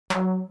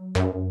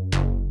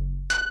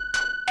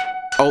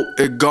Oh,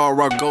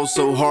 Edgar, I go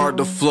so hard,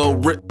 the flow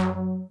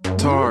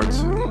retarded.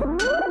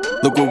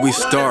 Look what we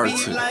started.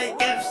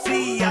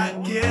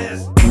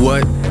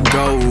 What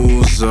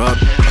goes up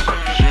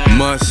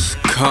must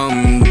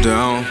come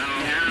down.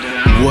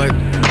 What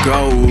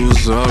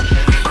goes up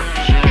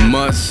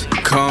must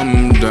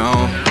come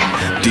down.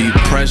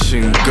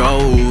 Depression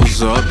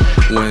goes up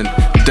when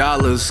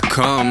dollars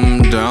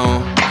come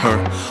down. Her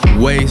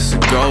waist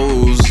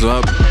goes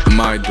up,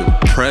 my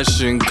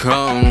depression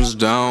comes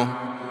down.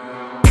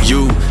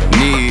 You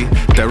need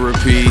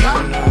therapy,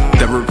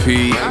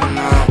 therapy,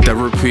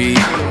 therapy.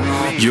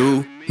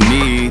 You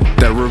need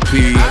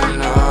therapy,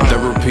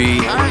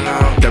 therapy,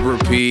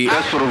 therapy.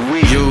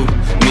 You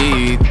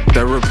need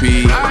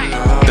therapy,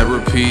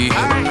 therapy,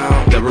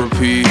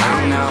 therapy.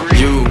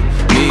 You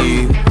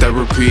need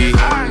therapy,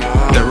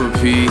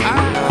 therapy,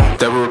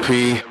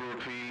 therapy.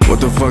 What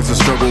the fuck's a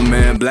struggle,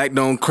 man? Black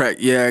don't crack,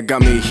 yeah,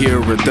 got me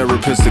here. A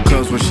therapist that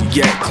comes where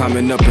she at,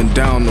 climbing up and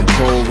down the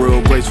pole, real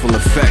graceful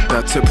effect.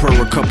 I tip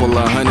her a couple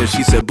of hundred,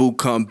 she said, boo,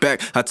 come back.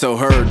 I tell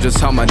her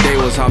just how my day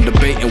was, I'm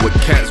debating with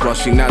cats, while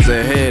she nods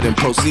her head and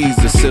proceeds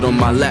to sit on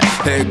my lap.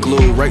 Head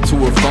glued right to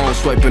her phone,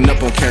 swiping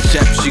up on Cash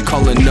App. She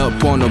calling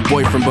up on her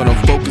boyfriend, but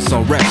I'm focused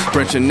on rap.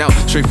 Branching out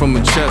straight from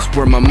her chest,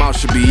 where my mouth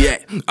should be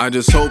at. I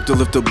just hope to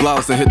lift the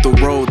blouse and hit the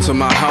road to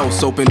my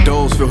house. Open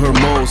doors, feel her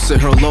mold, sit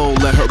her low,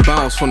 let her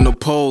bounce from the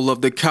pole of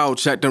the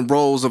couch, acting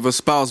roles of a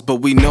spouse. But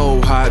we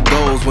know how it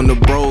goes when the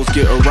bros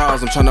get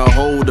aroused. I'm tryna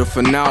hold her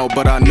for now,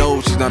 but I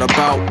know she's not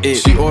about it.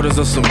 She orders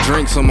us some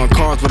drinks on my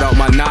cards without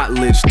my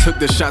knowledge. Took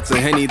the shots of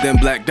Henny, then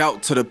blacked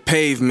out to the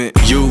pavement.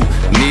 You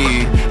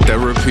need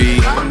therapy,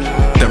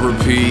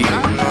 therapy,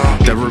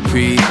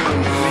 therapy.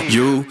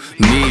 You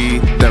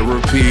need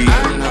therapy,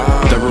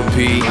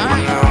 therapy,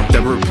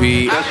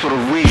 therapy.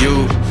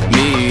 You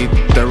need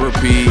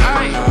therapy,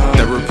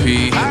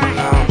 therapy,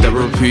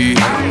 therapy.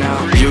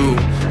 You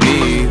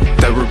need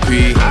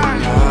therapy,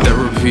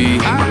 therapy,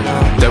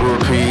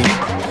 therapy.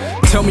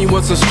 Tell me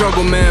what's a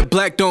struggle, man,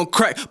 black don't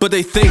crack. But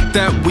they think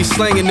that we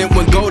slanging it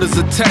when gold is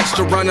attached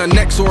around our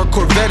necks, or a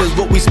Corvette is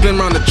what we spin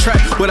around the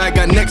track. What I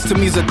got next to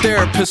me's a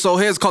therapist, so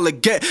here's call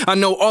it get. I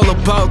know all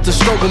about the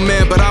struggle,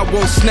 man, but I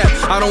won't snap.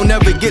 I don't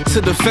ever get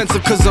to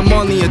defensive cause I'm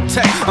on the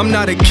attack. I'm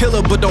not a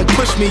killer, but don't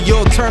push me,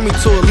 you'll turn me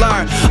to a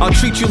liar. I'll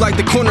treat you like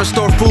the corner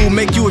store food,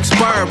 make you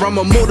expire. I'm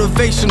a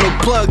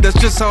motivational plug, that's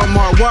just how I'm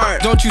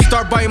hardwired. Don't you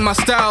start biting my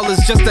style,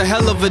 it's just a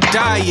hell of a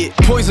diet.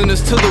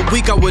 Poisonous to the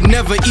weak, I would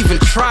never even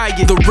try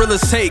it. The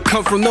realest hate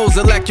come from those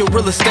that lack your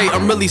real estate.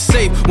 I'm really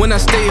safe when I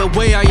stay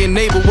away. I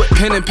enable with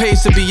pen and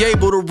paste to be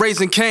able to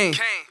raise and cane.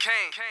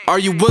 Are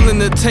you willing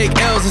to take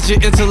L's as your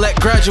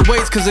intellect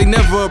graduates? Cause they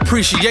never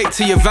appreciate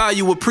till your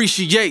value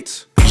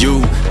appreciates.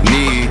 You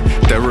need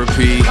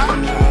therapy,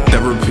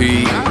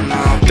 therapy,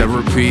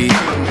 therapy.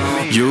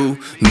 You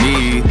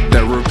need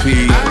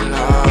therapy,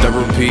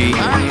 therapy,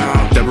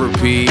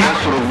 therapy.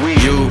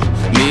 You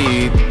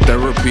need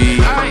therapy,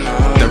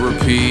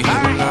 therapy,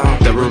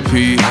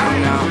 therapy.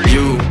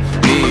 You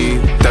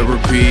need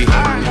therapy,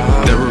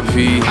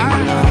 therapy,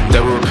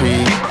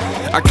 therapy.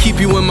 I keep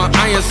you in my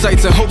iron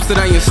sights in hopes that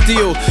I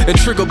instill and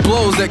trigger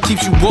blows that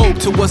keeps you woke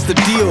to what's the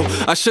deal.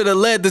 I should've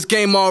led this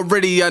game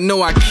already, I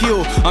know I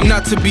kill. I'm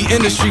not to be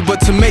industry,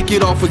 but to make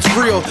it off it's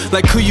real.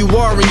 Like who you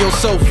are and your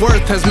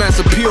self-worth has mass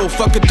appeal.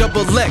 Fuck a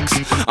double X,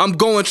 I'm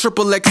going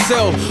triple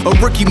XL. A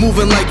rookie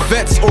moving like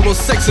vets, oral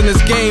sex in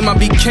this game. I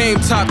became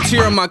top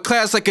tier in my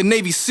class like a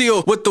Navy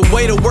SEAL. With the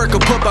way to work I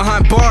put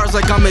behind bars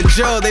like I'm in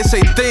jail. They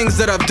say things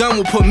that I've done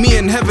will put me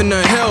in heaven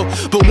or hell,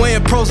 but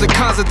weighing pros and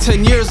cons of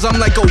 10 years I'm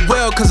like, oh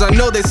well. Cause I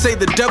know they say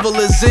the devil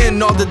is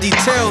in all the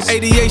details.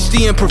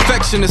 ADHD and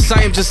perfectionist,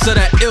 I am just of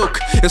that ilk.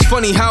 It's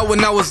funny how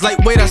when I was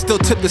lightweight I still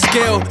tipped the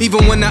scale.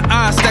 Even when the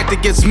odds stacked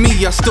against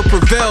me I still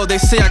prevail. They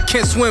say I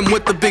can't swim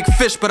with the big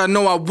fish, but I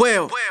know I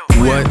will.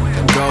 What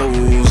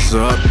goes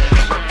up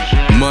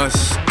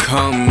must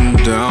come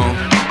down.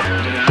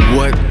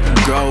 What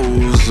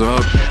goes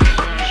up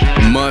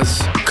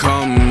must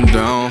come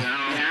down.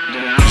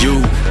 You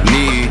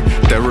need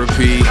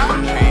therapy,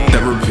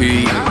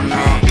 therapy,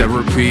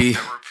 therapy.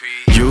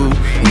 You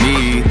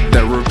need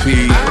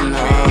therapy,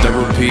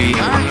 therapy,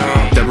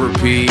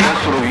 therapy.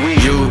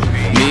 You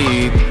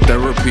need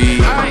therapy,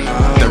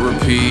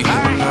 therapy,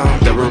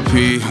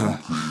 therapy.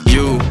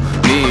 You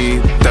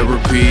need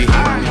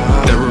therapy.